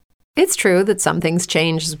It's true that some things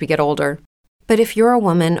change as we get older. But if you're a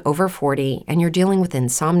woman over 40 and you're dealing with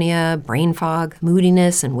insomnia, brain fog,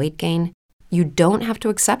 moodiness, and weight gain, you don't have to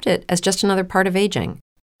accept it as just another part of aging.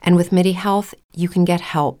 And with MIDI Health, you can get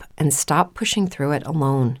help and stop pushing through it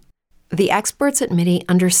alone. The experts at MIDI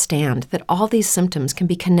understand that all these symptoms can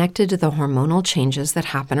be connected to the hormonal changes that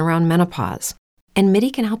happen around menopause, and MIDI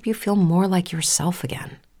can help you feel more like yourself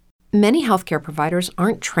again. Many healthcare providers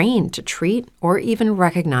aren't trained to treat or even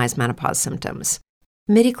recognize menopause symptoms.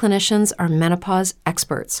 MIDI clinicians are menopause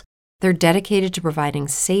experts. They're dedicated to providing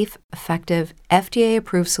safe, effective,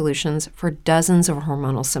 FDA-approved solutions for dozens of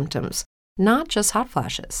hormonal symptoms, not just hot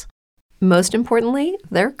flashes. Most importantly,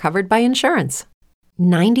 they're covered by insurance.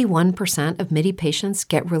 91% of MIDI patients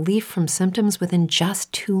get relief from symptoms within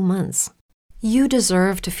just 2 months. You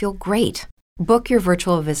deserve to feel great. Book your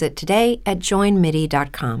virtual visit today at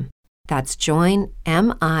joinmidi.com. That's joinmidi.com.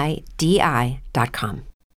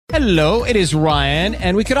 Hello, it is Ryan,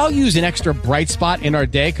 and we could all use an extra bright spot in our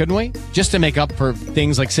day, couldn't we? Just to make up for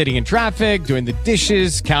things like sitting in traffic, doing the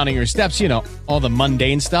dishes, counting your steps, you know, all the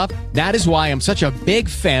mundane stuff. That is why I'm such a big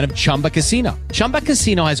fan of Chumba Casino. Chumba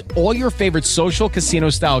Casino has all your favorite social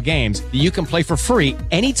casino-style games that you can play for free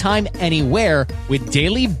anytime, anywhere with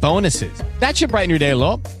daily bonuses. That should brighten your day a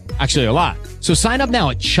little. Actually, a lot. So sign up now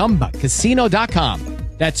at ChumbaCasino.com.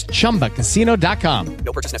 That's ChumbaCasino.com.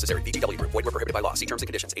 No purchase necessary. VGW Group. Void where prohibited by law. See terms and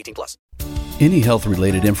conditions. 18+. Any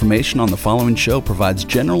health-related information on the following show provides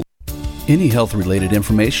general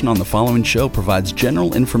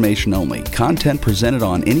information only. Content presented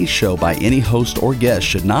on any show by any host or guest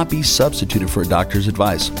should not be substituted for a doctor's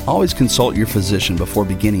advice. Always consult your physician before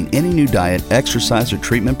beginning any new diet, exercise, or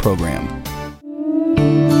treatment program.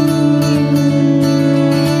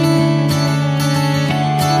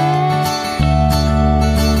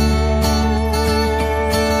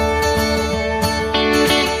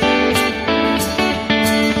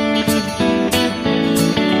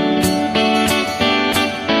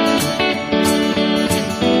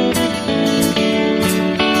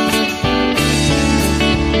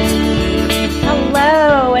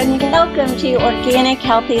 Welcome to Organic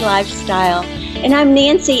Healthy Lifestyle, and I'm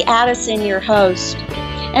Nancy Addison, your host.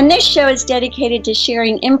 And this show is dedicated to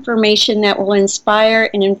sharing information that will inspire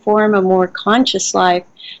and inform a more conscious life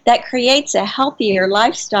that creates a healthier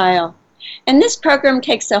lifestyle. And this program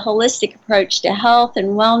takes a holistic approach to health and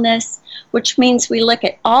wellness, which means we look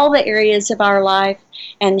at all the areas of our life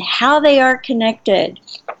and how they are connected.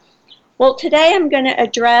 Well, today I'm going to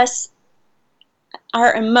address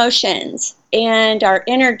our emotions and our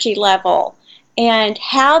energy level and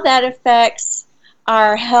how that affects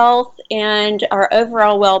our health and our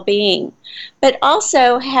overall well-being, but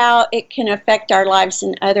also how it can affect our lives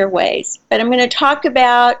in other ways. But I'm going to talk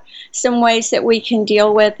about some ways that we can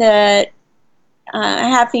deal with it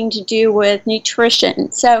having to do with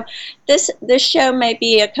nutrition. So this show may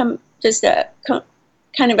be kind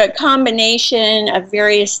of a combination of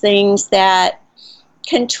various things that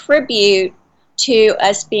contribute to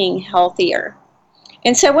us being healthier.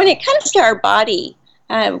 And so when it comes to our body,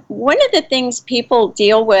 one of the things people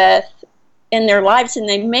deal with in their lives, and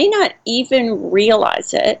they may not even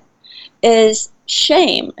realize it, is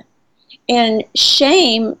shame. And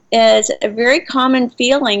shame is a very common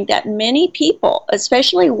feeling that many people,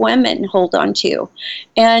 especially women, hold on to.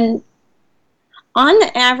 And on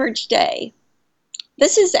the average day,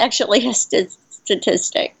 this is actually a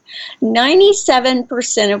statistic,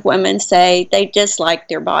 97% of women say they dislike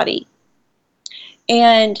their body.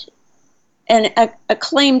 And an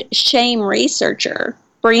acclaimed shame researcher,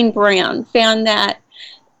 Breen Brown, found that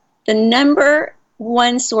the number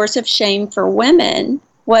one source of shame for women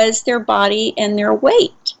was their body and their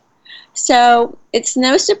weight. So it's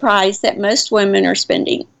no surprise that most women are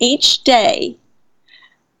spending each day,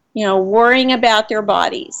 worrying about their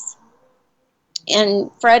bodies and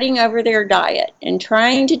fretting over their diet and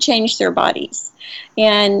trying to change their bodies.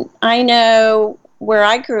 And I know where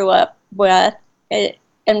I grew up with,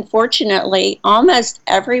 unfortunately, almost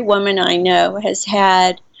every woman I know has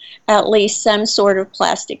had at least some sort of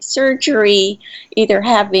plastic surgery, either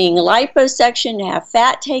having liposuction to have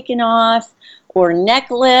fat taken off, or neck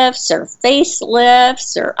lifts, or face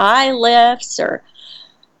lifts, or eye lifts, or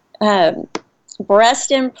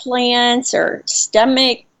breast implants, or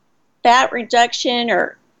stomach fat reduction,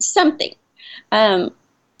 or something.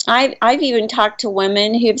 I've even talked to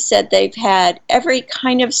women who've said they've had every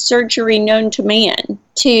kind of surgery known to man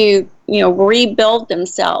to, rebuild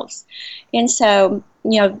themselves. And so,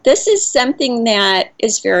 this is something that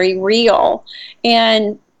is very real.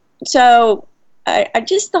 And so I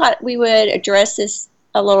just thought we would address this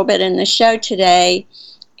a little bit in the show today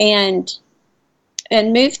and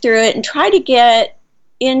move through it and try to get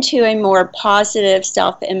into a more positive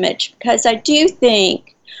self-image, because I do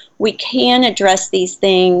think we can address these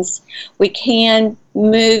things. We can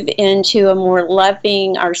move into a more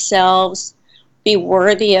loving ourselves, be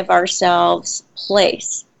worthy of ourselves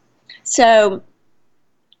place. So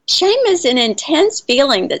shame is an intense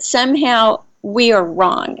feeling that somehow we are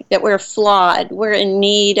wrong, that we're flawed, we're in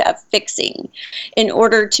need of fixing in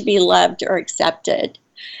order to be loved or accepted.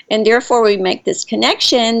 And therefore we make this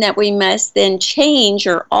connection that we must then change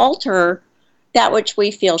or alter that which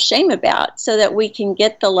we feel shame about so that we can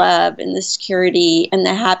get the love and the security and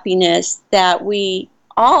the happiness that we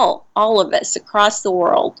all of us across the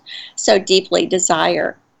world so deeply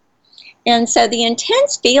desire. And so the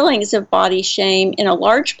intense feelings of body shame in a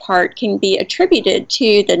large part can be attributed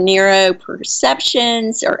to the narrow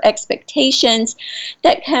perceptions or expectations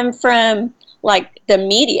that come from like the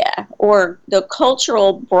media or the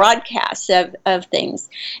cultural broadcasts of things.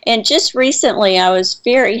 And just recently I was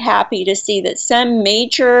very happy to see that some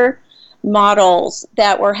major models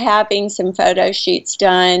that were having some photo shoots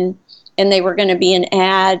done and they were going to be in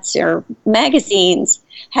ads or magazines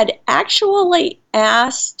had actually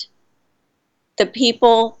asked the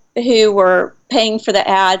people who were paying for the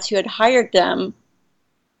ads, who had hired them,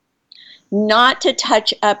 not to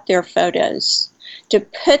touch up their photos, to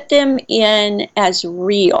put them in as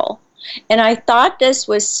real. And I thought this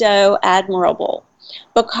was so admirable,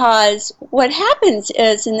 because what happens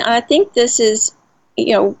is, and I think this is,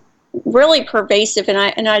 really pervasive,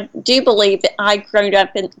 and I do believe that I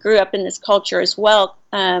grew up in this culture as well,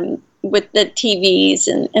 with the TVs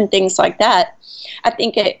and things like that. I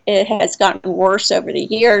think it has gotten worse over the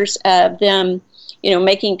years of them,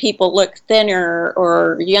 making people look thinner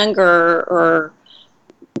or younger or,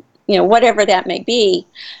 whatever that may be.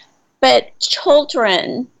 But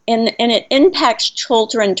children, and it impacts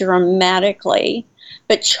children dramatically,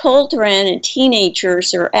 but children and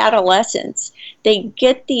teenagers or adolescents, they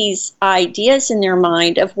get these ideas in their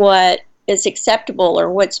mind of what is acceptable or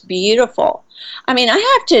what's beautiful. I mean, I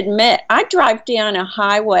have to admit, I drive down a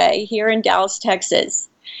highway here in Dallas, Texas,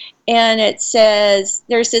 and it says,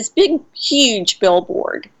 there's this big, huge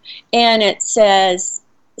billboard, and it says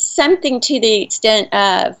something to the extent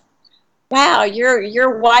of, wow,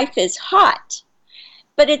 your wife is hot.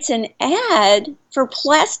 But it's an ad for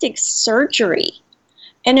plastic surgery.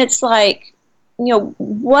 And it's like,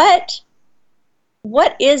 what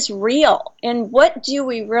is real and what do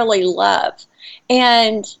we really love?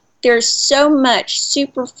 And there's so much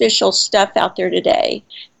superficial stuff out there today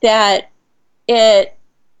that it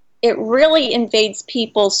really invades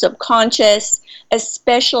people's subconscious,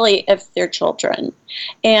 especially if they're children.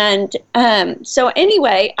 And so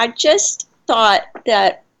anyway, I just thought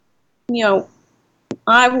that,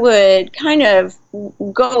 I would kind of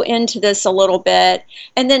go into this a little bit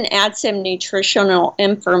and then add some nutritional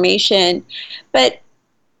information. But,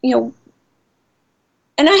 and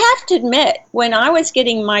I have to admit, when I was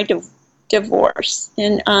getting my divorce,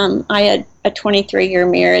 and I had a 23-year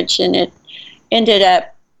marriage, and it ended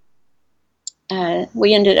up,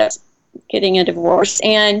 we ended up getting a divorce,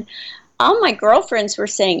 and all my girlfriends were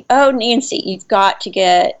saying, "Oh, Nancy, you've got to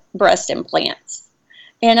get breast implants."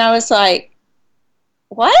 And I was like,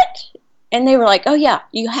 what? And they were like, "Oh yeah,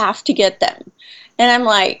 you have to get them." And I'm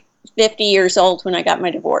like 50 years old when I got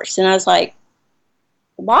my divorce. And I was like,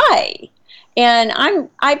 why? And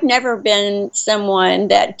I've never been someone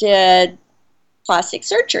that did plastic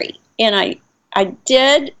surgery. And I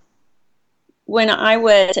did when I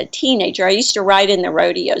was a teenager. I used to ride in the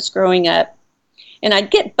rodeos growing up, and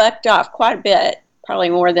I'd get bucked off quite a bit, probably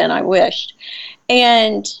more than I wished.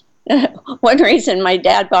 And one reason my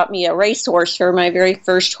dad bought me a racehorse for my very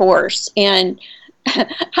first horse, and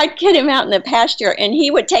I'd get him out in the pasture and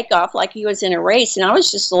he would take off like he was in a race, and I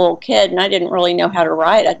was just a little kid and I didn't really know how to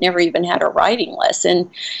ride. I'd never even had a riding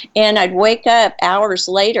lesson, and I'd wake up hours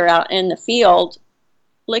later out in the field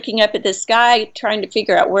looking up at the sky trying to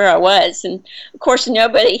figure out where I was. And of course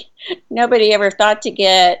nobody ever thought to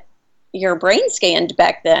get your brain scanned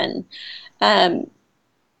back then.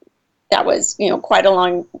 That was, quite a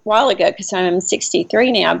long while ago, because I'm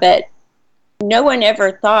 63 now, but no one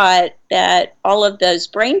ever thought that all of those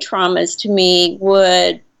brain traumas to me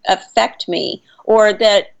would affect me, or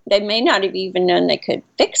that they may not have even known they could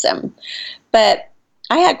fix them. But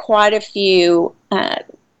I had quite a few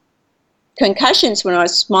concussions when I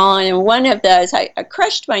was small, and one of those, I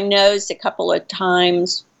crushed my nose a couple of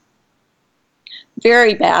times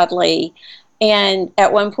very badly. And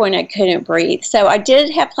at one point I couldn't breathe. So I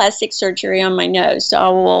did have plastic surgery on my nose. So I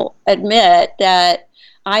will admit that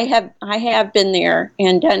I have been there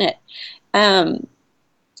and done it.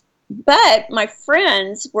 But my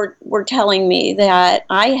friends were telling me that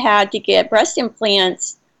I had to get breast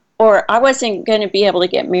implants or I wasn't going to be able to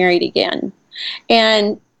get married again.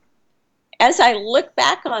 And as I look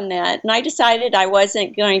back on that, and I decided I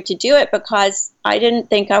wasn't going to do it because I didn't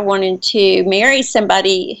think I wanted to marry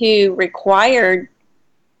somebody who required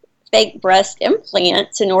fake breast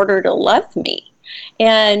implants in order to love me.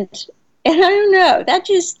 And I don't know, that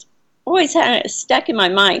just always kind of stuck in my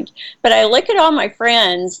mind. But I look at all my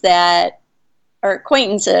friends that are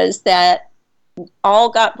acquaintances that all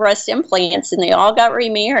got breast implants and they all got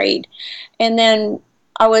remarried. And then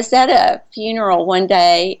I was at a funeral one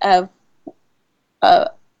day of an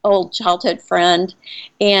old childhood friend,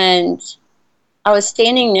 and I was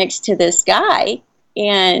standing next to this guy,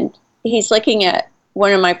 and he's looking at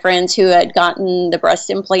one of my friends who had gotten the breast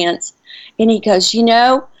implants, and he goes, you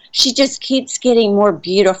know, she just keeps getting more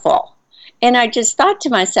beautiful. And I just thought to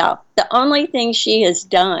myself, the only thing she has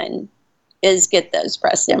done is get those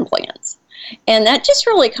breast implants. And that just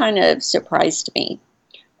really kind of surprised me.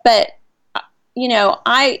 But, you know,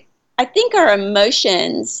 I think our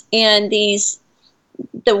emotions and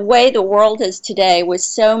the way the world is today with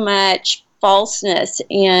so much falseness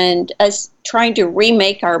and us trying to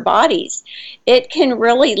remake our bodies, it can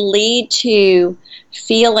really lead to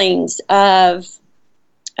feelings of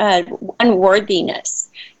unworthiness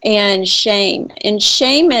and shame. And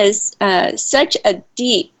shame is such a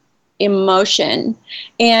deep emotion.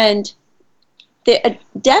 And the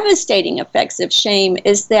devastating effects of shame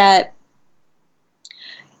is that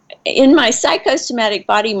in my psychosomatic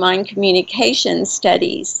body-mind communication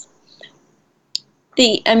studies,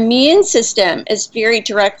 the immune system is very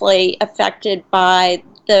directly affected by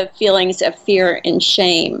the feelings of fear and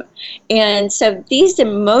shame. And so these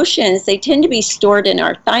emotions, they tend to be stored in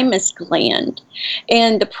our thymus gland.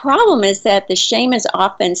 And the problem is that the shame is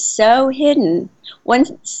often so hidden, one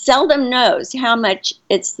seldom knows how much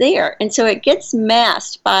it's there. And so it gets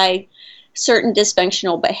masked by certain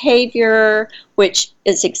dysfunctional behavior, which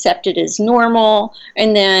is accepted as normal.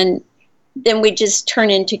 And then we just turn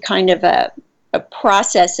into kind of a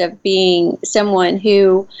process of being someone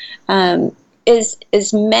who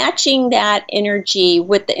is matching that energy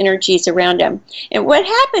with the energies around them. And what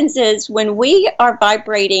happens is when we are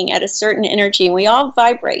vibrating at a certain energy, and we all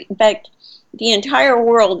vibrate, in fact, the entire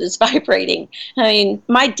world is vibrating. I mean,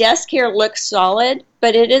 my desk here looks solid,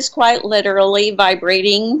 but it is quite literally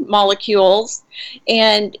vibrating molecules,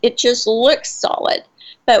 and it just looks solid.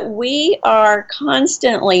 But we are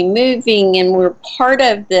constantly moving, and we're part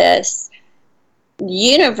of this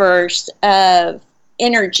universe of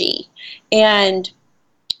energy. And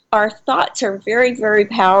our thoughts are very, very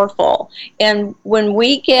powerful. And when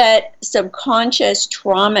we get subconscious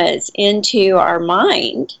traumas into our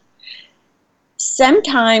mind,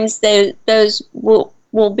 sometimes those will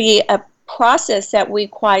be a process that we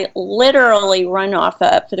quite literally run off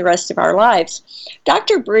of for the rest of our lives.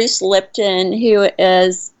 Dr. Bruce Lipton, who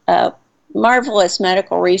is a marvelous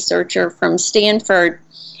medical researcher from Stanford,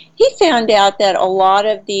 he found out that a lot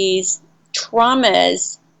of these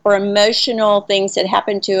traumas or emotional things that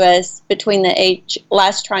happen to us between the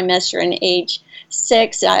last trimester and age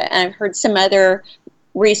 6, I've heard some other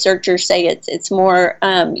researchers say it's more,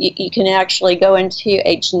 you can actually go into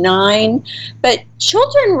age 9, but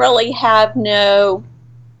children really have no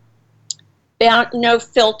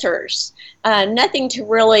filters, nothing to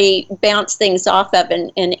really bounce things off of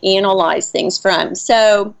and analyze things from.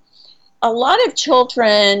 So a lot of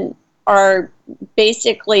children are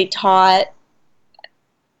basically taught,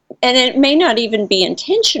 and it may not even be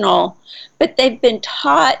intentional, but they've been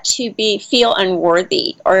taught to feel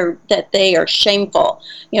unworthy or that they are shameful.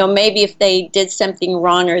 You know, maybe if they did something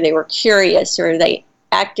wrong or they were curious or they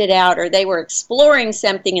acted out or they were exploring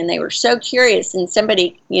something and they were so curious and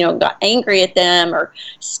somebody, you know, got angry at them or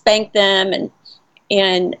spanked them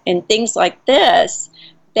and things like this,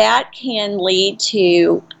 that can lead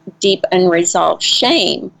to deep unresolved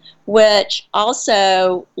shame, which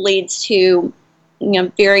also leads to, you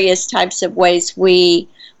know, various types of ways we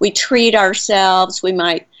treat ourselves. We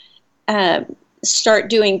might start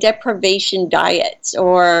doing deprivation diets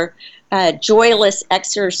or joyless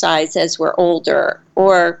exercise as we're older,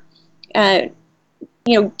 or you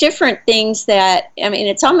know, different things that, I mean,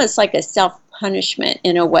 it's almost like a self-punishment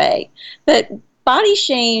in a way. But body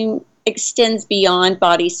shame extends beyond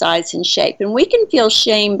body size and shape, and we can feel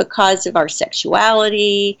shame because of our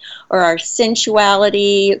sexuality or our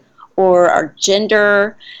sensuality or our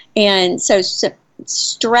gender. And so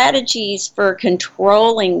strategies for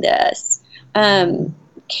controlling this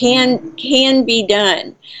can be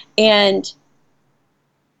done. And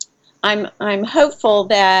I'm hopeful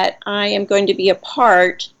that I am going to be a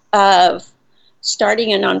part of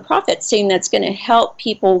starting a nonprofit soon that's going to help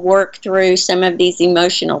people work through some of these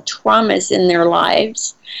emotional traumas in their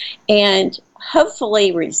lives and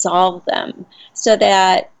hopefully resolve them so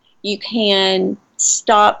that you can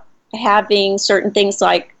stop having certain things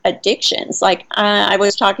like addictions. Like I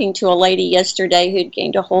was talking to a lady yesterday who'd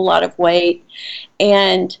gained a whole lot of weight,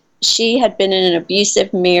 and she had been in an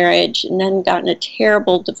abusive marriage and then gotten a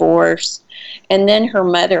terrible divorce, and then her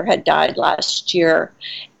mother had died last year,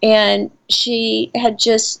 and she had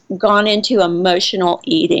just gone into emotional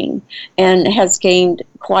eating and has gained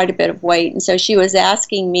quite a bit of weight. And so she was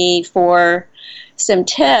asking me for some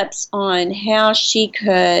tips on how she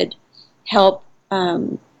could help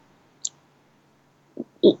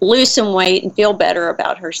lose some weight and feel better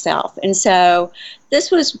about herself. And so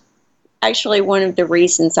this was actually one of the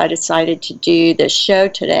reasons I decided to do this show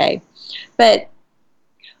today. But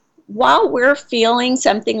while we're feeling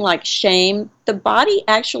something like shame, the body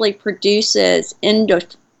actually produces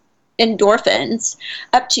endorphins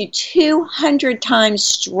up to 200 times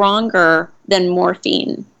stronger than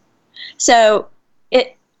morphine. So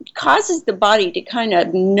it causes the body to kind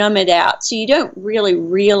of numb it out. So you don't really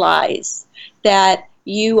realize that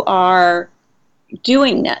you are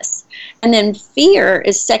doing this. And then fear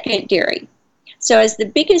is secondary. So as the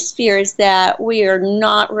biggest fear is that we are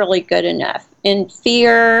not really good enough. And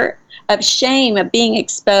fear of shame, of being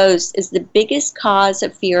exposed, is the biggest cause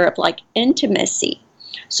of fear of like intimacy.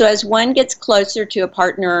 So as one gets closer to a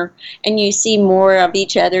partner and you see more of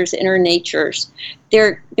each other's inner natures,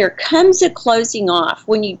 there comes a closing off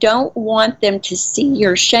when you don't want them to see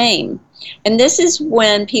your shame. And this is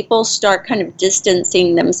when people start kind of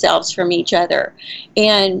distancing themselves from each other.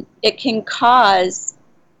 And it can cause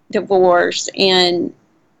divorce and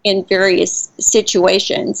in various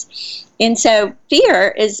situations. And so fear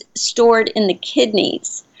is stored in the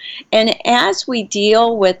kidneys. And as we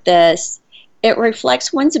deal with this, it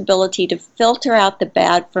reflects one's ability to filter out the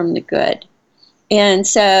bad from the good. And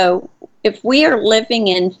so if we are living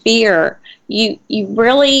in fear, you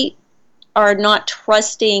really are not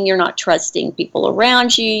trusting, you're not trusting people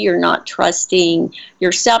around you, you're not trusting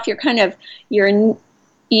yourself, you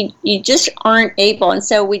just aren't able. And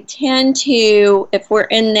so we tend to, if we're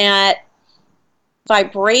in that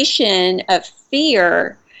vibration of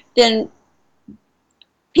fear, then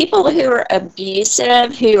people who are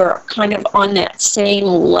abusive, who are kind of on that same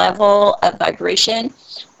level of vibration,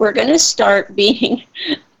 we're going to start being,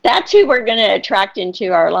 that's who we're going to attract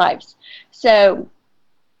into our lives. So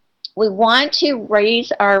we want to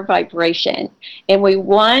raise our vibration, and we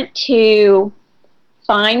want to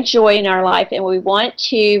find joy in our life, and we want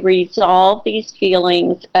to resolve these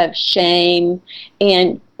feelings of shame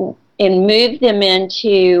and move them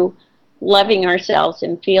into loving ourselves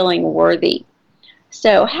and feeling worthy.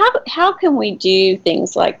 So how can we do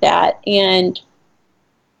things like that and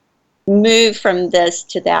move from this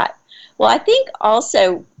to that? Well, I think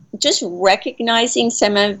also just recognizing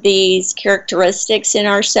some of these characteristics in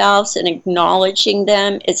ourselves and acknowledging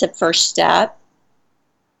them is a first step.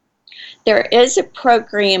 There is a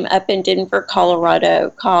program up in Denver, Colorado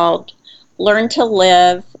called Learn to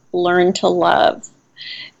Live, Learn to Love.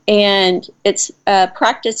 And it's a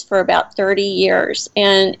practice for about 30 years.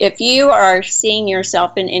 And if you are seeing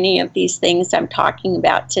yourself in any of these things I'm talking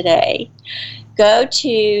about today, go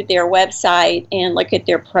to their website and look at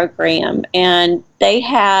their program. And they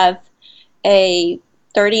have a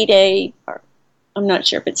 30-day, I'm not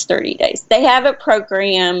sure if it's 30 days. They have a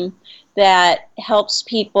program that helps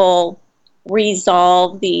people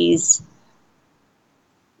resolve these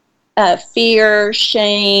fear,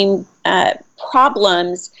 shame,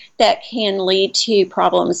 problems that can lead to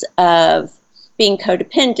problems of being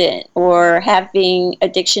codependent or having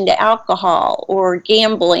addiction to alcohol or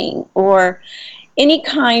gambling or any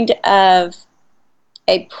kind of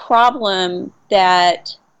a problem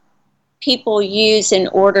that people use in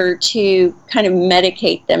order to kind of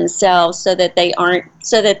medicate themselves so that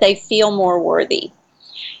they feel more worthy.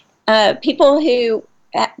 People who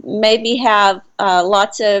maybe have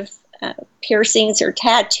lots of piercings or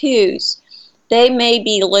tattoos, they may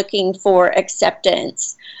be looking for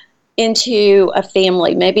acceptance into a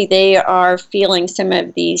family. Maybe they are feeling some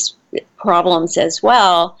of these problems as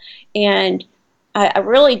well. And I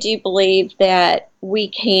really do believe that we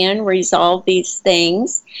can resolve these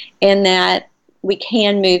things and that we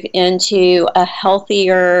can move into a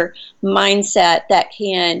healthier mindset that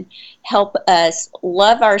can help us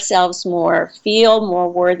love ourselves more, feel more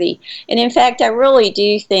worthy. And in fact, I really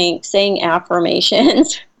do think saying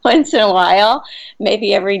affirmations once in a while,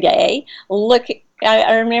 maybe every day.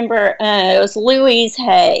 I remember it was Louise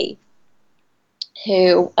Hay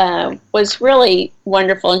who was really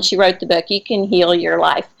wonderful, and she wrote the book, You Can Heal Your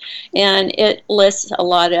Life. And it lists a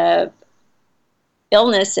lot of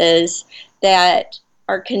illnesses that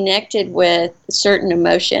are connected with certain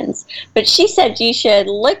emotions. But she said you should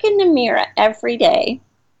look in the mirror every day,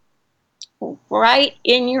 right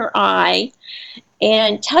in your eye,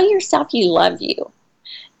 and tell yourself you love you.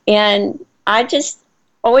 And I just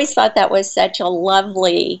always thought that was such a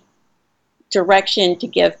lovely direction to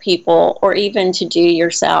give people, or even to do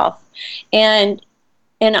yourself. And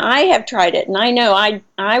I have tried it, and I know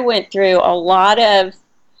I went through a lot of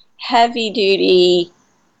heavy-duty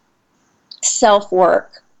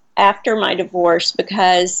self-work after my divorce,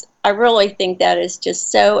 because I really think that is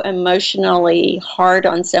just so emotionally hard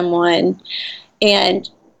on someone, and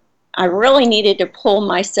I really needed to pull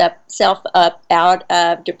myself up out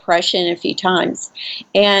of depression a few times.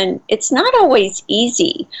 And it's not always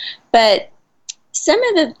easy, but some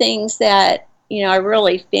of the things that, I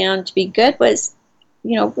really found to be good was,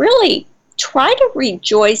 really try to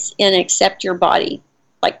rejoice and accept your body,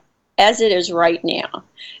 like as it is right now.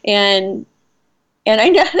 And I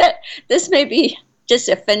know that this may be just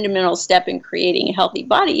a fundamental step in creating a healthy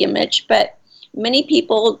body image, but many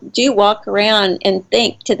people do walk around and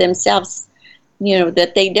think to themselves,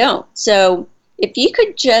 that they don't. So if you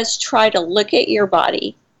could just try to look at your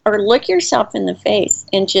body, or look yourself in the face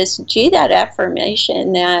and just do that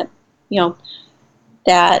affirmation that,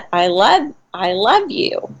 that I love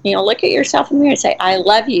you. Look at yourself in the mirror and say, I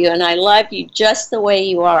love you, and I love you just the way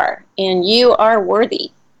you are, and you are worthy.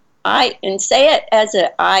 And say it as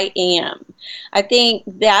I am. I think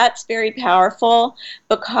that's very powerful,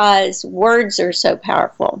 because words are so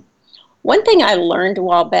powerful. One thing I learned a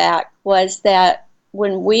while back was that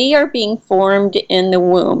when we are being formed in the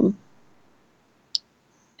womb,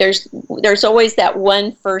 there's always that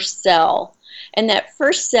one first cell, and that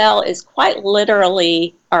first cell is quite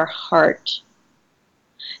literally our heart.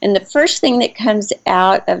 And the first thing that comes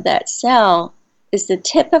out of that cell is the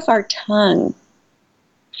tip of our tongue.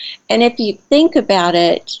 And if you think about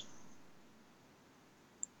it,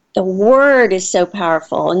 the word is so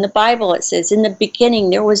powerful. In the Bible it says, in the beginning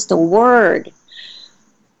there was the Word.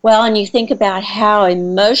 Well, and you think about how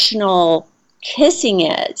emotional kissing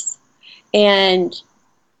is, and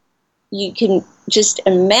you can just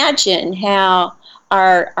imagine how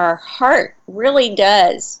our heart really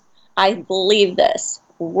does, I believe this,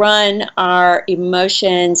 run our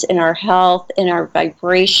emotions and our health and our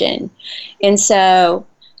vibration. And so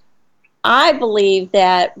I believe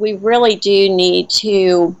that we really do need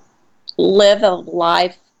to live a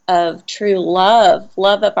life of true love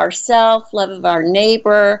of ourselves, love of our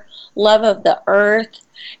neighbor, love of the earth,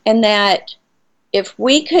 and that if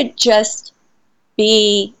we could just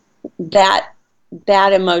be that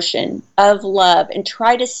emotion of love and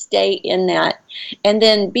try to stay in that, and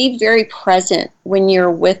then be very present when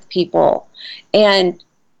you're with people, and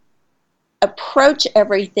approach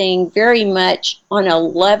everything very much on a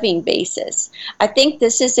loving basis. I think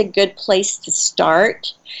this is a good place to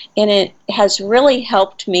start, and it has really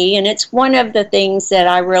helped me, and it's one of the things that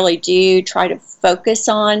I really do try to focus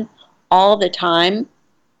on all the time.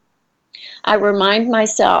 I remind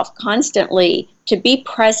myself constantly to be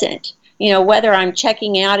present, whether I'm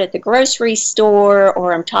checking out at the grocery store,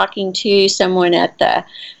 or I'm talking to someone at the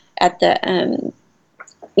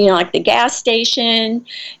like the gas station,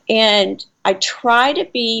 and I try to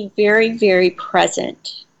be very, very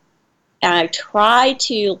present. And I try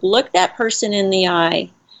to look that person in the eye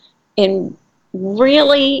and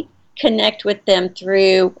really connect with them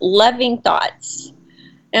through loving thoughts.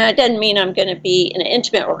 And it doesn't mean I'm going to be in an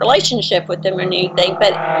intimate relationship with them or anything,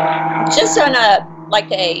 but just on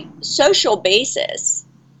a social basis,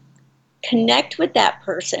 connect with that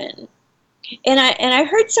person. And I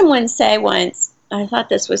heard someone say once, I thought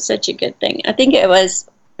this was such a good thing. I think it was,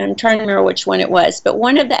 I'm trying to remember which one it was, but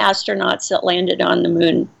one of the astronauts that landed on the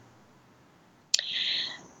moon,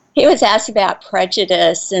 he was asked about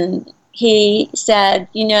prejudice, and he said,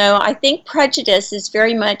 I think prejudice is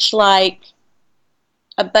very much like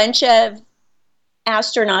a bunch of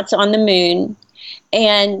astronauts on the moon,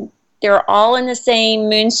 and they're all in the same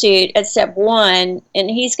moon suit except one, and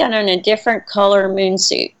he's got on a different color moon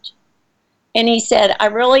suit. And he said, I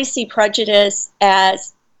really see prejudice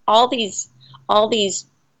as all these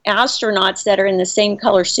astronauts that are in the same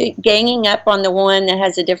color suit ganging up on the one that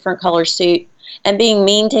has a different color suit and being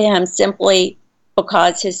mean to him simply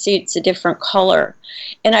because his suit's a different color.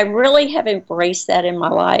 And I really have embraced that in my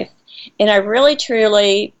life. And I really,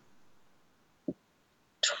 truly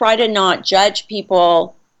try to not judge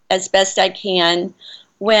people as best I can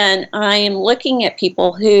when I am looking at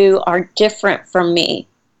people who are different from me.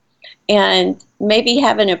 and maybe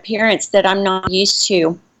have an appearance that I'm not used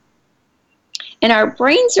to. And our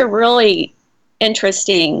brains are really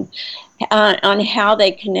interesting on how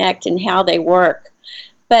they connect and how they work.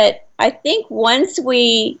 But I think once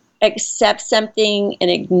we accept something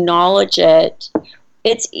and acknowledge it,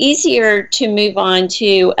 it's easier to move on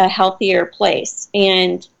to a healthier place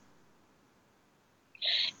and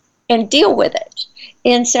deal with it.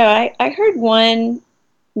 And so I heard one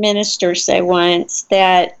minister say once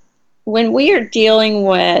that when we are dealing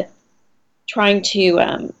with trying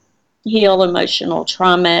to heal emotional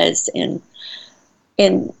traumas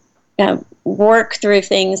and work through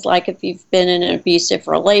things like if you've been in an abusive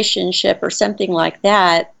relationship or something like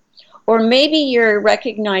that, or maybe you're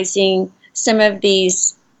recognizing some of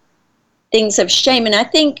these things of shame. And I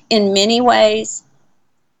think in many ways,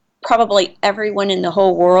 probably everyone in the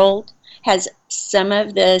whole world has some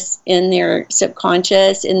of this in their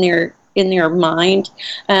subconscious, in their mind.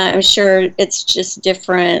 I'm sure it's just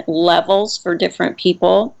different levels for different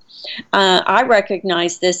people. I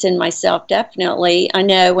recognize this in myself, definitely. I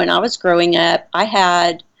know when I was growing up, I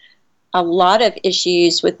had a lot of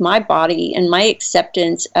issues with my body and my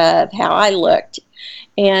acceptance of how I looked.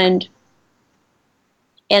 And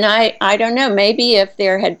I don't know, maybe if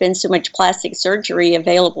there had been so much plastic surgery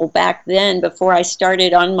available back then before I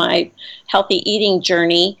started on my healthy eating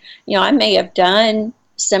journey, I may have done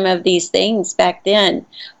some of these things back then.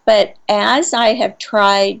 But as I have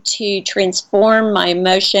tried to transform my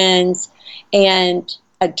emotions and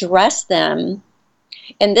address them,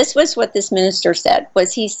 and this was what this minister said,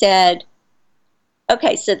 was he said,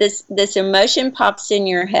 okay, so this emotion pops in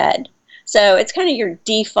your head. So it's kind of your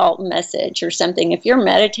default message or something. If you're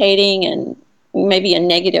meditating and maybe a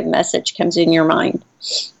negative message comes in your mind,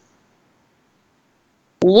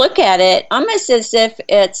 look at it almost as if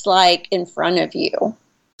it's like in front of you.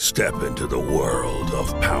 Step into the world of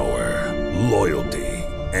power, loyalty,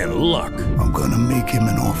 and luck. I'm gonna make him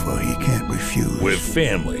an offer he can't refuse. With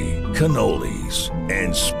family, cannolis,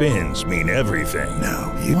 and spins mean everything.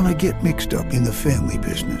 Now, you wanna get mixed up in the family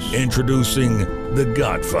business. Introducing The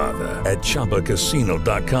Godfather at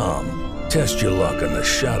ChumbaCasino.com. Test your luck in the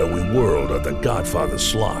shadowy world of The Godfather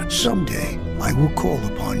slot. Someday, I will call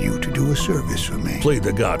upon you to do a service for me. Play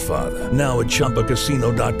The Godfather now at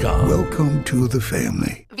ChumbaCasino.com. Welcome to the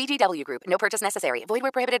family. VGW Group. No purchase necessary. Void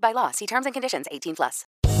where prohibited by law. See terms and conditions. 18+.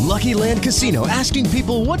 Lucky Land Casino, asking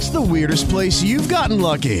people, what's the weirdest place you've gotten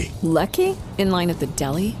lucky? Lucky? In line at the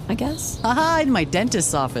deli, I guess? Aha, in my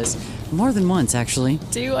dentist's office. More than once, actually.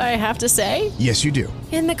 Do I have to say? Yes, you do.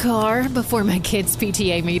 In the car before my kids'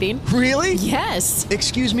 PTA meeting. Really? Yes.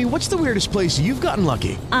 Excuse me, what's the weirdest place you've gotten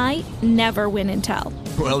lucky? I never win and tell.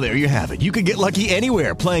 Well, there you have it. You can get lucky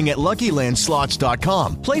anywhere, playing at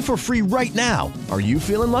LuckyLandSlots.com. Play for free right now. Are you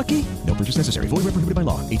feeling lucky? No purchase necessary. Void where prohibited by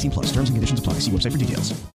law. 18+. Terms and conditions apply. See website for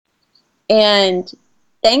details. And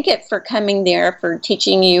thank it for coming there, for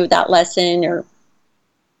teaching you that lesson or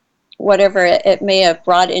whatever it may have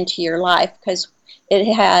brought into your life, because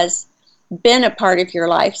it has been a part of your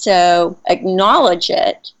life. So acknowledge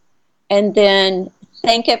it and then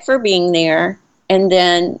thank it for being there, and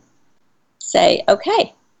then say,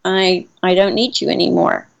 okay, I don't need you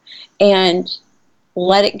anymore, and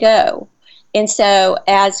let it go. And so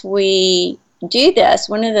as we do this,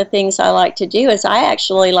 one of the things I like to do is I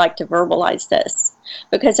actually like to verbalize this,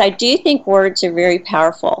 because I do think words are very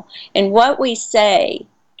powerful, and what we say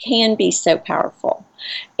can be so powerful.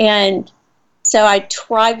 And so I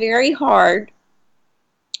try very hard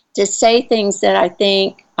to say things that I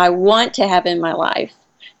think I want to have in my life,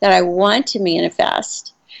 that I want to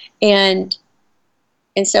manifest. And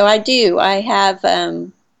so I do. I have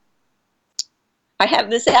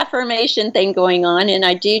this affirmation thing going on, and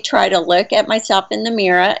I do try to look at myself in the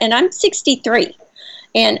mirror, and I'm 63,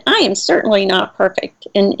 and I am certainly not perfect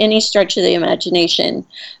in any stretch of the imagination,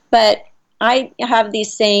 but I have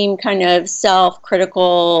these same kind of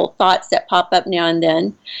self-critical thoughts that pop up now and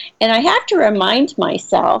then, and I have to remind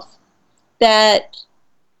myself that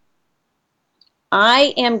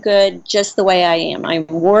I am good just the way I am. I'm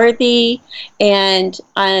worthy, and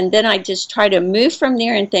then I just try to move from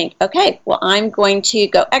there and think, okay, well, I'm going to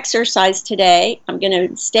go exercise today. I'm going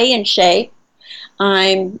to stay in shape.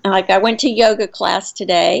 I went to yoga class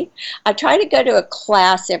today. I try to go to a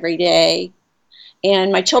class every day,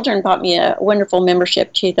 and my children bought me a wonderful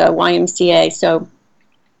membership to the YMCA, so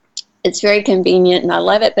it's very convenient, and I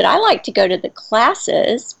love it. But I like to go to the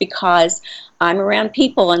classes because I'm around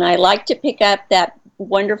people, and I like to pick up that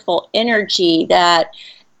wonderful energy that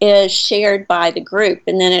is shared by the group.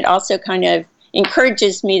 And then it also kind of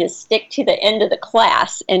encourages me to stick to the end of the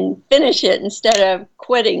class and finish it instead of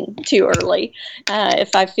quitting too early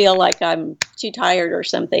if I feel like I'm too tired or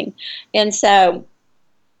something. And so,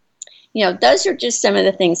 those are just some of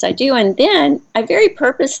the things I do. And then I very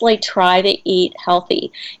purposely try to eat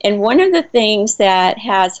healthy. And one of the things that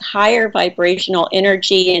has higher vibrational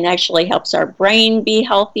energy and actually helps our brain be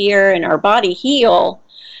healthier and our body heal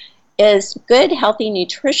is good, healthy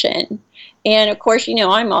nutrition. And of course,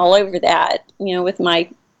 I'm all over that, with my,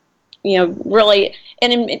 really,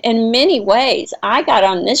 and in many ways, I got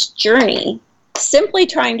on this journey simply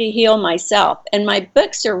trying to heal myself. And my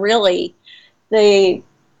books are really the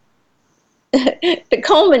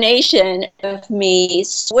culmination of me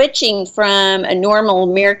switching from a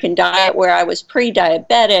normal American diet where I was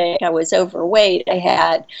pre-diabetic, I was overweight, I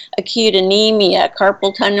had acute anemia,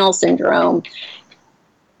 carpal tunnel syndrome,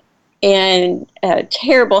 and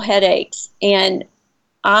terrible headaches. And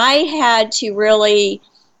I had to really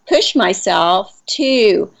push myself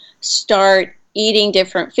to start eating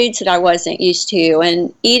different foods that I wasn't used to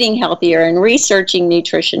and eating healthier and researching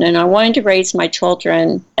nutrition. And I wanted to raise my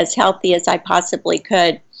children as healthy as I possibly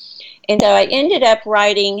could. And so I ended up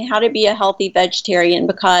writing How to Be a Healthy Vegetarian,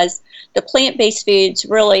 because the plant-based foods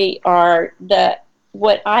really are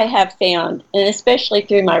what I have found, and especially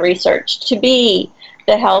through my research, to be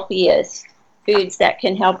the healthiest foods that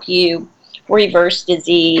can help you reverse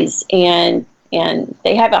disease, and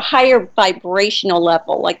they have a higher vibrational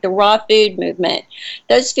level, like the raw food movement.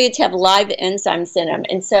 Those foods have live enzymes in them,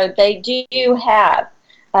 and so they do have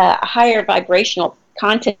a higher vibrational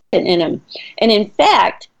content in them. And in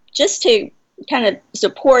fact, just to kind of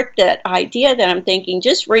support that idea that I'm thinking,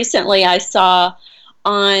 just recently I saw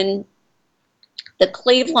on the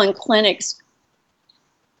Cleveland Clinic's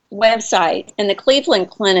website, and the Cleveland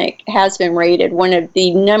Clinic has been rated one of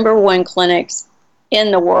the number one clinics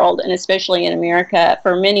in the world, and especially in America,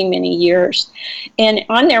 for many, many years. And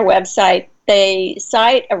on their website, they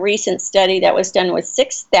cite a recent study that was done with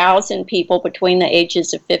 6,000 people between the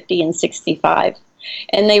ages of 50 and 65.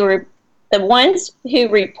 And they were the ones who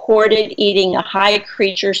reported eating a high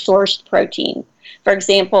creature-sourced protein. For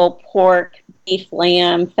example, pork, beef,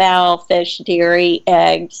 lamb, fowl, fish, dairy,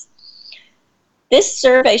 eggs. This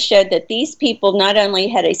survey showed that these people not only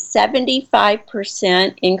had a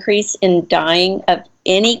 75% increase in dying of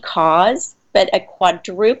any cause, but a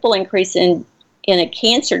quadruple increase in a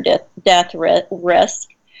cancer death risk,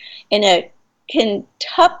 and a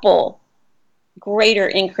quintuple greater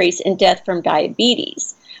increase in death from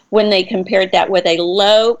diabetes when they compared that with a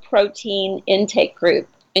low protein intake group.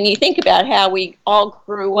 And you think about how we all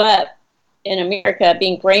grew up in America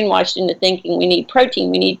being brainwashed into thinking we need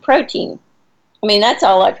protein, we need protein. I mean, that's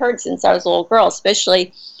all I've heard since I was a little girl,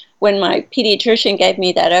 especially when my pediatrician gave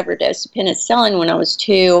me that overdose of penicillin when I was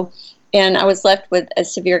 2, and I was left with a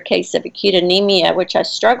severe case of acute anemia, which I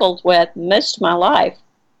struggled with most of my life.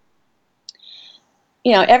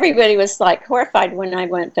 Everybody was like horrified when I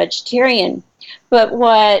went vegetarian. But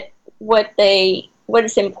what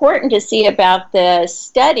is important to see about the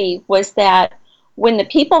study was that when the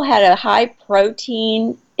people had a high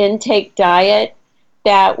protein intake diet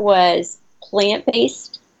that was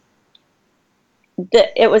plant-based,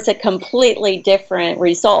 it was a completely different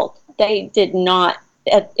result. They did not,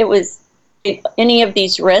 any of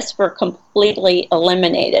these risks were completely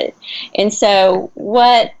eliminated. And so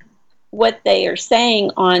what they are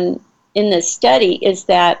saying in this study is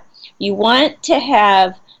that you want to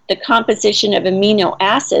have the composition of amino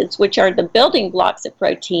acids, which are the building blocks of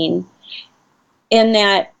protein, and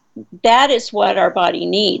that is what our body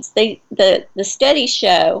needs. The studies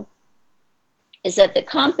show is that the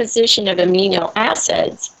composition of amino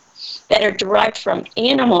acids that are derived from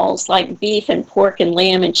animals like beef and pork and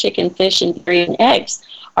lamb and chicken, fish, and dairy and eggs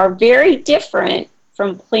are very different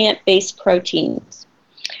from plant-based proteins.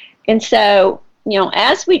 And so,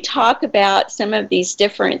 as we talk about some of these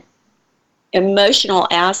different emotional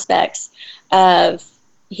aspects of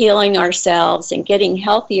healing ourselves and getting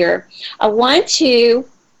healthier, I want to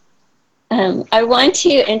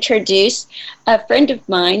introduce a friend of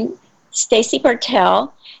mine, Stacy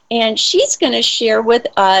Bartell, and she's going to share with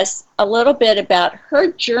us a little bit about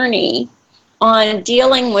her journey on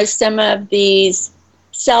dealing with some of these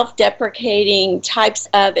self-deprecating types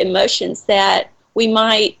of emotions that we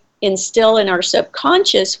might instill in our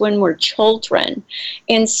subconscious when we're children.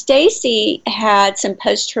 And Stacy had some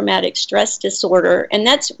post-traumatic stress disorder, and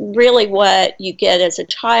that's really what you get as a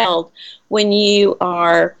child when you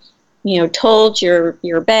are, told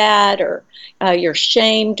you're bad, or you're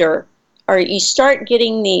shamed, or you start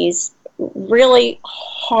getting these really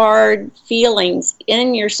hard feelings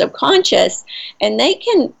in your subconscious, and they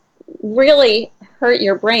can really hurt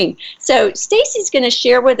your brain. So Stacy's going to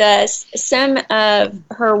share with us some of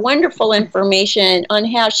her wonderful information on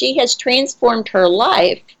how she has transformed her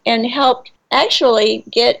life and helped actually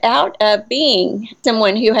get out of being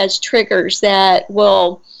someone who has triggers that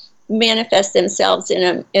will manifest themselves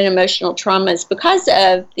in emotional traumas because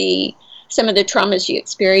of some of the traumas you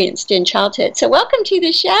experienced in childhood. So welcome to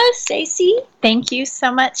the show, Stacy. Thank you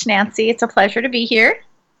so much, Nancy. It's a pleasure to be here.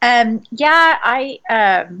 I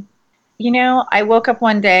woke up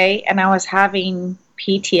one day and I was having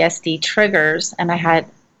PTSD triggers, and I had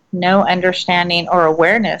no understanding or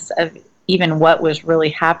awareness of even what was really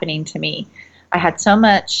happening to me. I had so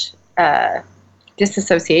much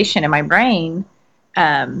disassociation in my brain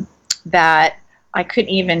that I couldn't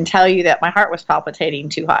even tell you that my heart was palpitating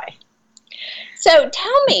too high. So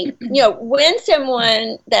tell me, when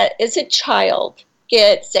someone that is a child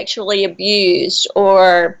gets sexually abused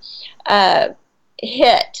or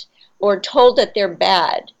hit or told that they're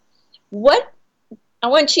bad, I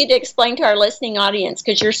want you to explain to our listening audience,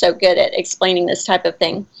 because you're so good at explaining this type of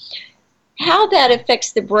thing, how that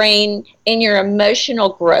affects the brain and your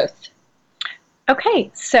emotional growth. Okay,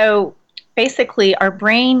 so basically our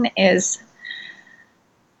brain is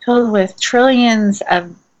filled with trillions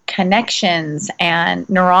of connections and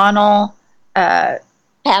neuronal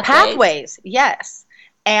pathways. Yes.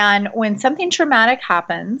 And when something traumatic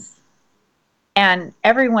happens, and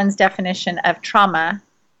everyone's definition of trauma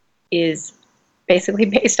is basically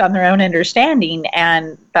based on their own understanding,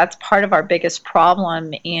 and that's part of our biggest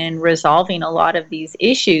problem in resolving a lot of these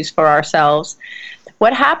issues for ourselves.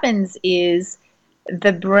 What happens is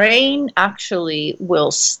the brain actually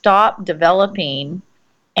will stop developing,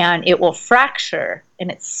 and it will fracture, and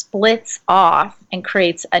it splits off and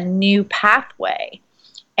creates a new pathway.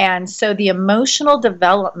 And so the emotional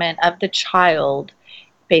development of the child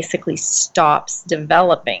basically stops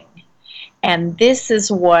developing. And this is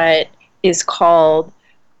what is called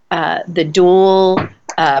the dual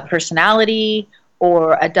personality,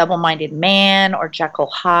 or a double-minded man, or Jekyll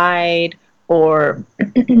Hyde, or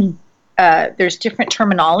there's different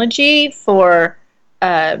terminology for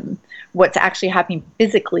what's actually happening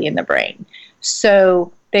physically in the brain.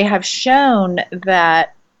 So they have shown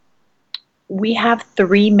that we have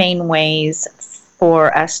three main ways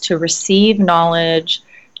for us to receive knowledge,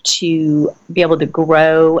 to be able to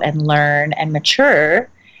grow and learn and mature.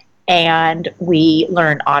 And we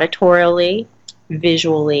learn auditorily,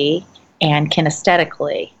 visually, and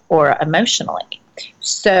kinesthetically, or emotionally.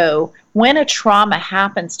 So when a trauma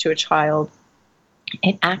happens to a child,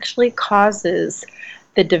 it actually causes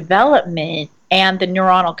the development and the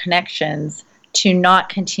neuronal connections to not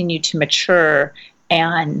continue to mature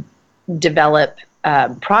and develop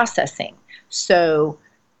processing. So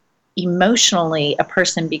emotionally, a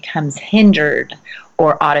person becomes hindered,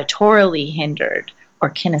 or auditorily hindered, or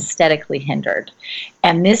kinesthetically hindered.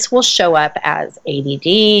 And this will show up as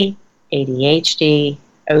ADD, ADHD,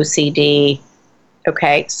 OCD,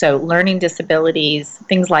 okay? So learning disabilities,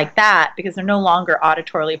 things like that, because they're no longer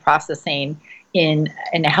auditorily processing in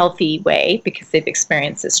a healthy way because they've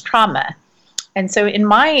experienced this trauma. And so in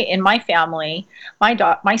my family,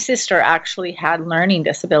 my sister actually had learning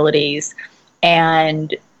disabilities,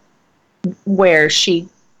 and where she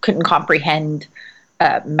couldn't comprehend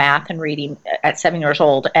math and reading at 7 years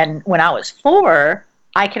old. And when I was 4,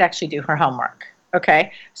 I could actually do her homework.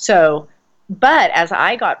 Okay. So, but as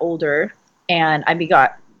I got older and I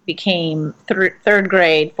became third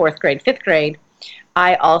grade, fourth grade, fifth grade,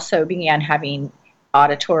 I also began having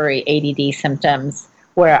auditory ADD symptoms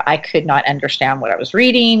where I could not understand what I was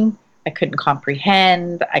reading. I couldn't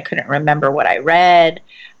comprehend. I couldn't remember what I read.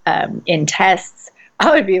 In tests, I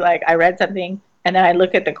would be like, I read something, and then I'd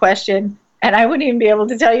look at the question, and I wouldn't even be able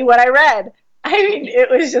to tell you what I read. I mean, it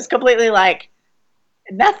was just completely like,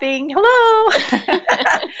 nothing, hello.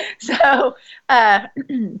 So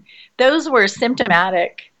those were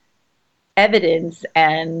symptomatic evidence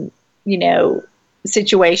and,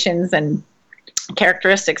 situations and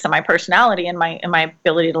characteristics of my personality and my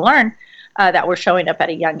ability to learn that were showing up at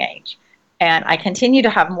a young age. And I continue to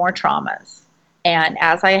have more traumas. And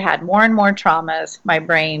as I had more and more traumas, my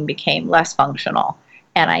brain became less functional,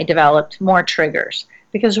 and I developed more triggers.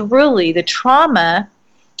 Because really, the trauma,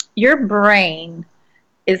 your brain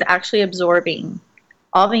is actually absorbing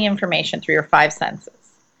all the information through your 5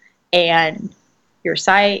 senses. And your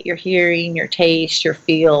sight, your hearing, your taste, your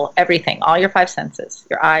feel, everything, all your 5 senses,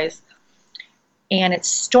 your eyes. And it's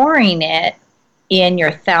storing it in your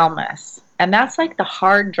thalamus. And that's like the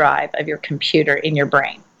hard drive of your computer in your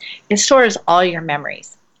brain. It stores all your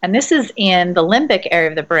memories. And this is in the limbic area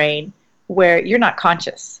of the brain where you're not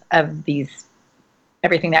conscious of these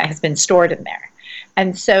everything that has been stored in there.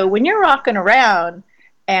 And so when you're rocking around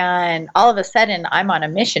and all of a sudden I'm on a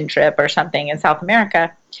mission trip or something in South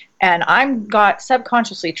America and I'm got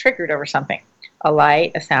subconsciously triggered over something, a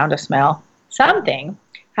light, a sound, a smell, something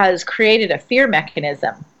has created a fear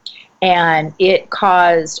mechanism, and it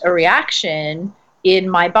caused a reaction in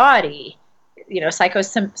my body,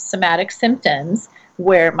 psychosomatic symptoms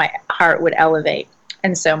where my heart would elevate.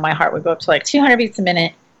 And so my heart would go up to like 200 beats a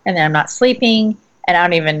minute, and then I'm not sleeping, and I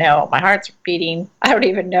don't even know my heart's beating. I don't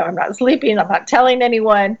even know I'm not sleeping. I'm not telling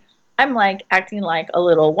anyone. I'm like acting like a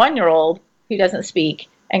little 1-year-old who doesn't speak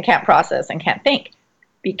and can't process and can't think,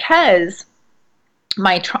 because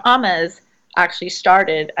my traumas actually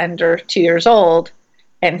started under 2 years old.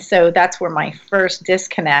 And so that's where my first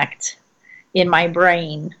disconnect in my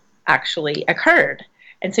brain actually occurred.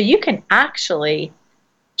 And so you can actually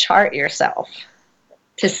chart yourself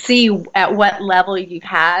to see at what level you've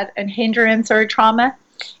had a hindrance or a trauma.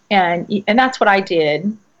 And that's what I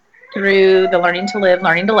did through the Learning to Live,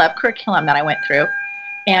 Learning to Love curriculum that I went through.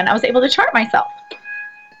 And I was able to chart myself.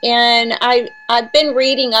 And I've been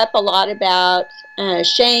reading up a lot about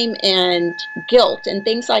shame and guilt and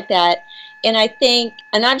things like that. And I think,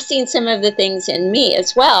 and I've seen some of the things in me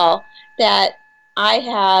as well that I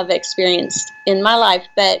have experienced in my life,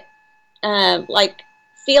 but like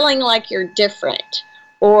feeling like you're different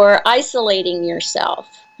or isolating yourself,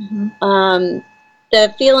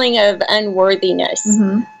 the feeling of unworthiness,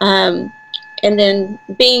 and then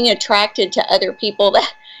being attracted to other people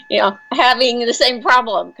that, having the same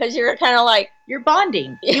problem, because you're kind of like, you're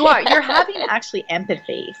bonding. You're having actually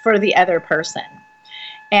empathy for the other person.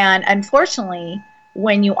 And unfortunately,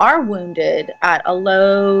 when you are wounded at a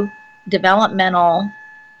low developmental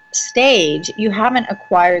stage, you haven't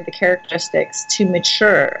acquired the characteristics to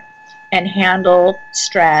mature and handle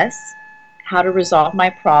stress, how to resolve my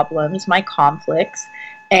problems, my conflicts.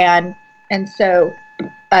 And so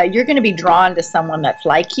you're going to be drawn to someone that's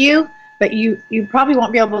like you, but you probably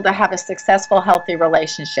won't be able to have a successful, healthy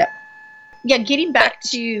relationship. Yeah, getting back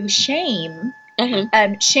to shame.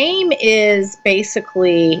 Shame is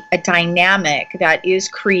basically a dynamic that is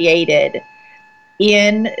created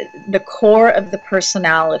in the core of the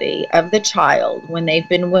personality of the child when they've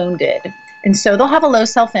been wounded. And so they'll have a low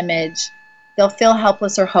self-image, they'll feel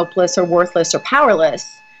helpless or hopeless or worthless or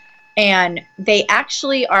powerless, and they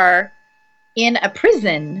actually are in a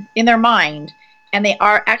prison in their mind, and they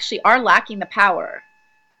are lacking the power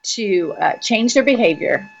to change their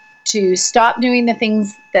behavior, to stop doing the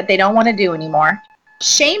things that they don't want to do anymore.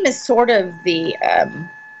 Shame is sort of the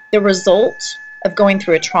result of going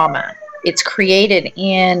through a trauma. It's created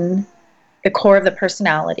in the core of the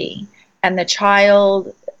personality, and the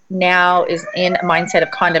child now is in a mindset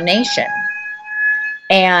of condemnation,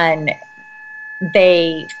 and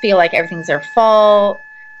they feel like everything's their fault.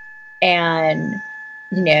 And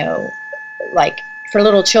like for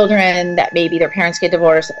little children that maybe their parents get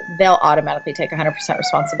divorced, they'll automatically take 100%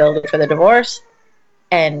 responsibility for the divorce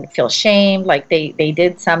and feel shamed, like they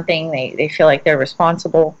did something. They feel like they're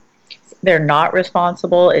responsible. They're not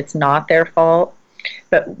responsible. It's not their fault.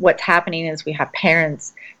 But what's happening is we have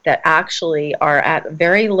parents that actually are at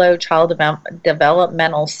very low child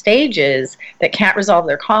developmental stages that can't resolve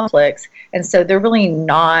their conflicts. And so they're really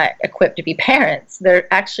not equipped to be parents.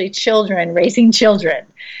 They're actually children raising children.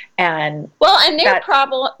 And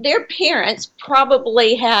their parents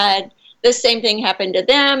probably had the same thing happen to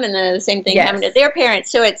them, and the same thing happened to their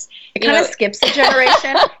parents. So it kind of skips a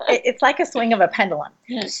generation. It's like a swing of a pendulum.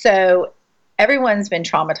 So everyone's been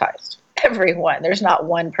traumatized. Everyone. There's not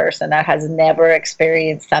one person that has never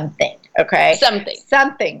experienced something. Okay.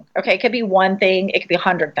 Something. Okay. It could be one thing. It could be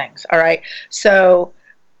 100 things. All right. So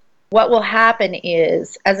what will happen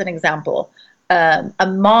is, as an example, a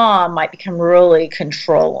mom might become really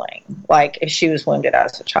controlling, like if she was wounded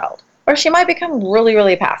as a child, or she might become really,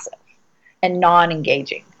 really passive and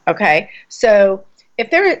non-engaging. Okay. So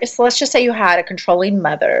let's just say you had a controlling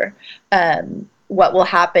mother, what will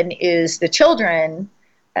happen is the children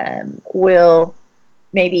will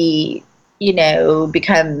maybe,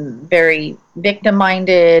 become very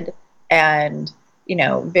victim-minded and,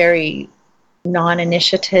 very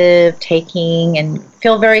non-initiative taking and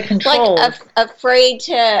feel very controlled. Like afraid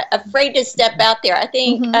to step out there. I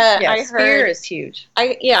think I heard fear is huge.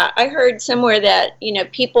 I heard somewhere that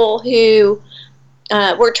people who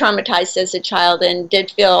were traumatized as a child and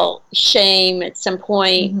did feel shame at some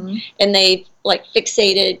point, and they like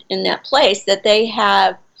fixated in that place, that they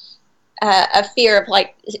have a fear of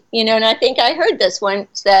and I think I heard this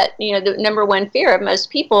once, that the number one fear of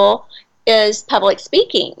most people is public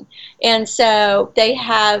speaking. And so they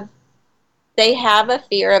have they have a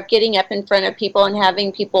fear of getting up in front of people and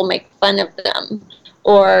having people make fun of them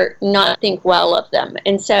or not think well of them.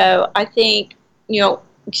 And so I think,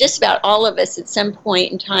 just about all of us at some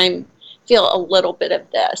point in time feel a little bit of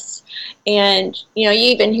this. And, you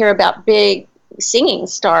even hear about big singing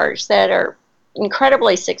stars that are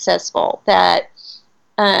incredibly successful that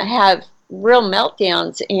have real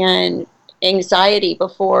meltdowns and anxiety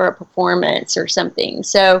before a performance or something.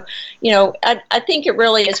 So, I think it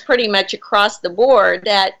really is pretty much across the board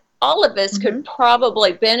that all of us could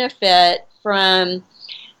probably benefit from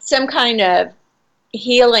some kind of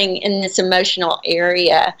healing in this emotional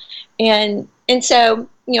area. And so,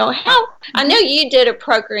 how I know you did a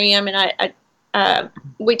program, and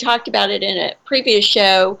we talked about it in a previous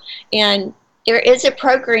show, and there is a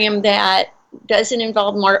program that doesn't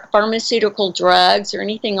involve pharmaceutical drugs or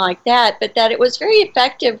anything like that, but that it was very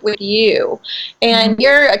effective with you. And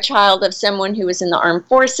you're a child of someone who was in the armed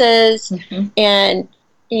forces, and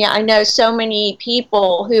I know so many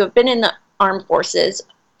people who have been in the armed forces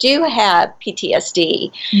do have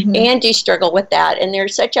PTSD and do struggle with that. And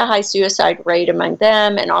there's such a high suicide rate among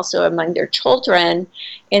them and also among their children.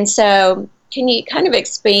 And so can you kind of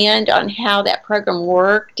expand on how that program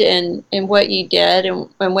worked and what you did and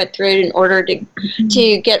went through it in order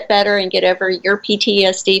to get better and get over your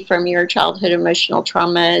PTSD from your childhood emotional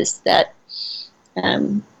traumas that...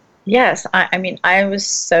 Yes, I mean, I was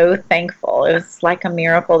so thankful. It was like a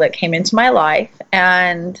miracle that came into my life.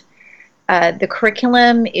 And the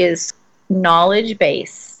curriculum is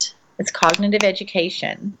knowledge-based. It's cognitive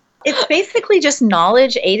education. It's basically just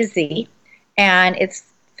knowledge A to Z, and it's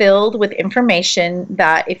filled with information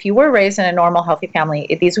that if you were raised in a normal, healthy family,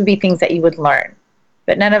 these would be things that you would learn.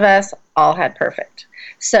 But none of us all had perfect.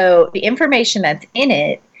 So the information that's in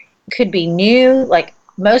it could be new, like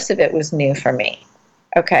most of it was new for me.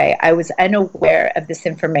 Okay, I was unaware of this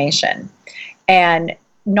information. And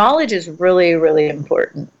knowledge is really, really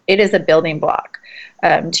important. It is a building block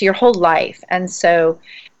to your whole life. And so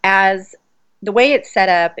as the way it's set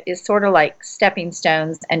up is sort of like stepping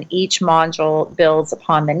stones, and each module builds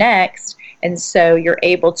upon the next. And so you're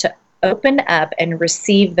able to open up and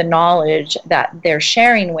receive the knowledge that they're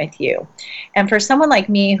sharing with you. And for someone like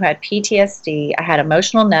me who had PTSD, I had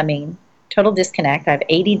emotional numbing, total disconnect, I have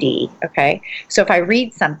ADD, okay? So if I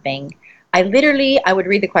read something, I would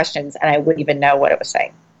read the questions and I wouldn't even know what it was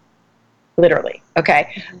saying. Literally,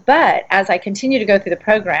 okay? But as I continue to go through the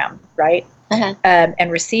program, right,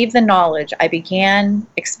 and receive the knowledge, I began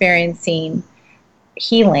experiencing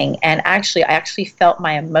healing, and I actually felt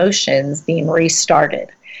my emotions being restarted.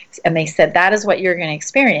 And they said, that is what you're going to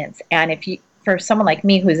experience. And for someone like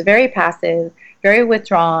me who's very passive, very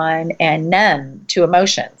withdrawn, and numb to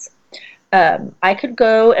emotions, I could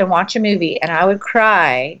go and watch a movie and I would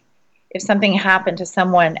cry if something happened to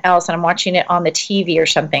someone else and I'm watching it on the TV or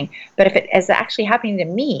something. But if it is actually happening to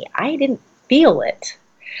me, I didn't feel it.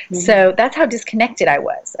 So that's how disconnected I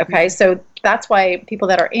was, okay? So that's why people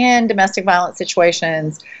that are in domestic violence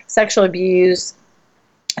situations, sexual abuse,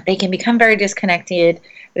 they can become very disconnected.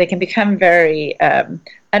 They can become very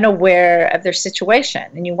unaware of their situation.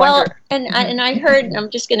 And you wonder... Well, and I heard, I'm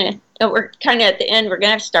just going to, we're kind of at the end, we're going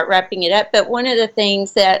to have to start wrapping it up, but one of the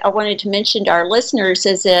things that I wanted to mention to our listeners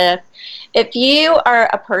is if you are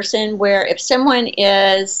a person where if someone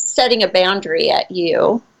is setting a boundary at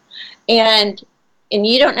you and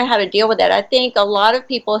you don't know how to deal with that, I think a lot of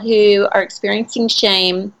people who are experiencing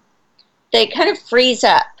shame, they kind of freeze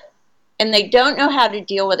up and they don't know how to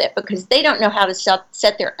deal with it because they don't know how to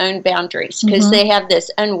set their own boundaries because they have this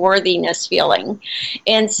unworthiness feeling.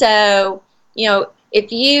 And so, if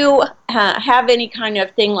you have any kind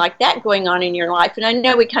of thing like that going on in your life, and I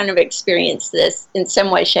know we kind of experience this in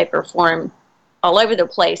some way, shape, or form all over the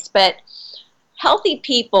place, but healthy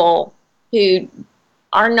people who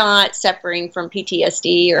are not suffering from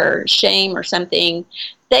PTSD or shame or something,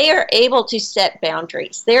 they are able to set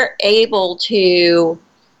boundaries. They're able to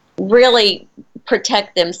really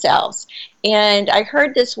protect themselves. And I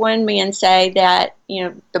heard this one man say that,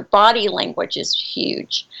 the body language is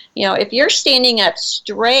huge. If you're standing up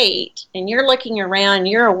straight and you're looking around,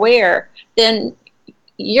 you're aware, then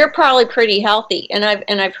you're probably pretty healthy. And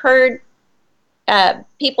I've heard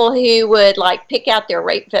people who would pick out their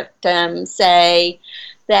rape victims say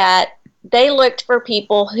that they looked for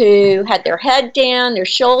people who had their head down, their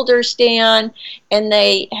shoulders down, and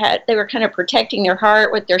they were kind of protecting their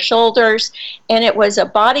heart with their shoulders, and it was a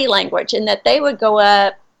body language, and that they would go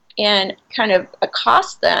up and kind of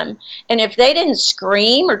accost them, and if they didn't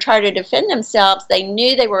scream or try to defend themselves, they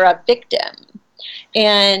knew they were a victim,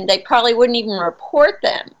 and they probably wouldn't even report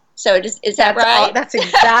them. So is that right? That's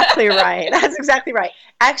exactly right. That's exactly right.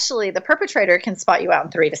 Actually, the perpetrator can spot you out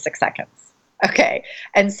in 3 to 6 seconds. Okay.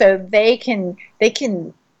 And so they can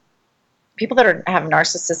people that have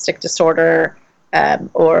narcissistic disorder,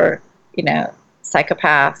 or,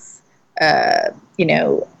 psychopaths,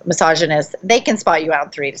 misogynists, they can spot you out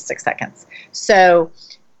in 3 to 6 seconds. So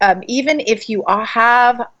even if you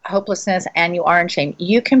have hopelessness and you are in shame,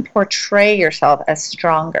 you can portray yourself as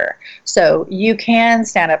stronger. So you can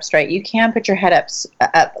stand up straight. You can put your head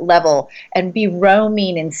up level and be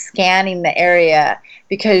roaming and scanning the area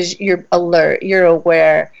because you're alert, you're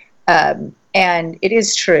aware. And it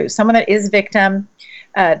is true. Someone that is victim,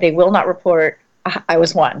 they will not report. I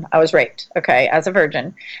was one. I was raped, okay, as a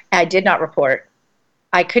virgin. I did not report.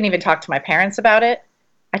 I couldn't even talk to my parents about it.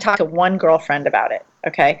 I talked to one girlfriend about it,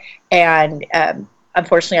 okay? And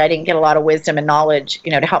unfortunately, I didn't get a lot of wisdom and knowledge,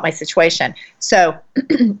 to help my situation. So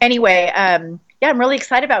anyway, I'm really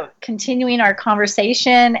excited about continuing our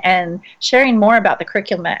conversation and sharing more about the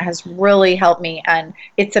curriculum that has really helped me. And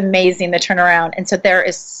it's amazing, the turnaround. And so there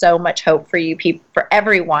is so much hope for you people, for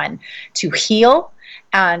everyone to heal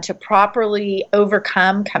and to properly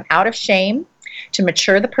come out of shame, to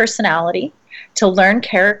mature the personality, to learn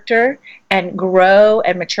character and grow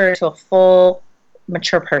and mature to a full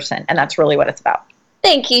mature person. And that's really what it's about.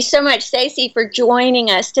 Thank you so much, Stacey, for joining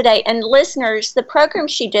us today. And listeners, the program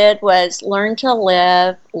she did was Learn to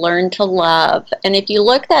Live, Learn to Love. And if you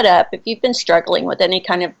look that up, if you've been struggling with any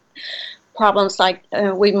kind of problems like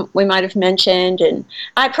we might have mentioned, and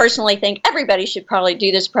I personally think everybody should probably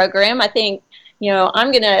do this program. I think,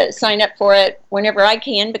 I'm going to sign up for it whenever I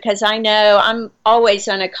can because I know I'm always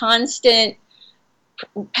on a constant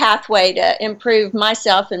pathway to improve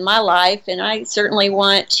myself and my life, and I certainly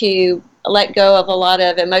want to let go of a lot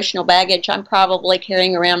of emotional baggage I'm probably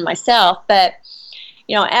carrying around myself. But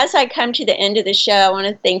as I come to the end of the show, I want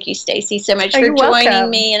to thank you, Stacey, so much for joining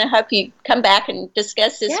me, and I hope you come back and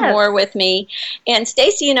discuss this more with me. And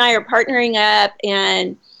Stacey and I are partnering up,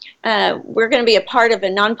 and we're going to be a part of a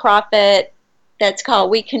nonprofit that's called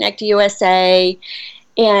We Connect USA.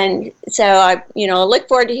 And so I, look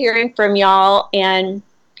forward to hearing from y'all. And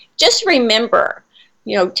just remember,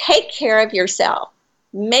 take care of yourself.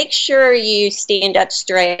 Make sure you stand up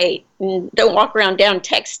straight and don't walk around down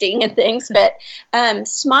texting and things, but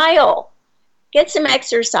smile, get some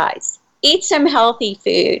exercise, eat some healthy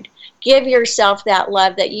food, give yourself that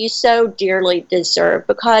love that you so dearly deserve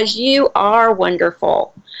because you are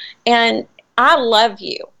wonderful. And I love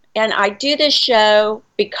you. And I do this show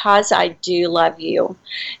because I do love you.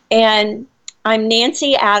 And I'm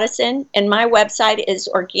Nancy Addison, and my website is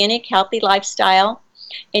Organic Healthy Lifestyle.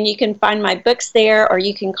 And you can find my books there, or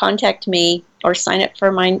you can contact me or sign up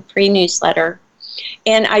for my free newsletter.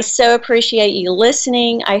 And I so appreciate you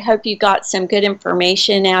listening. I hope you got some good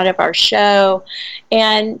information out of our show.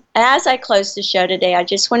 And as I close the show today, I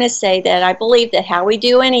just want to say that I believe that how we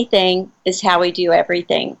do anything is how we do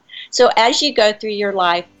everything. So as you go through your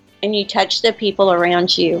life and you touch the people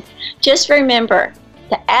around you, just remember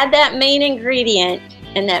to add that main ingredient,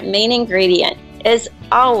 and that main ingredient is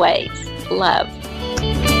always love.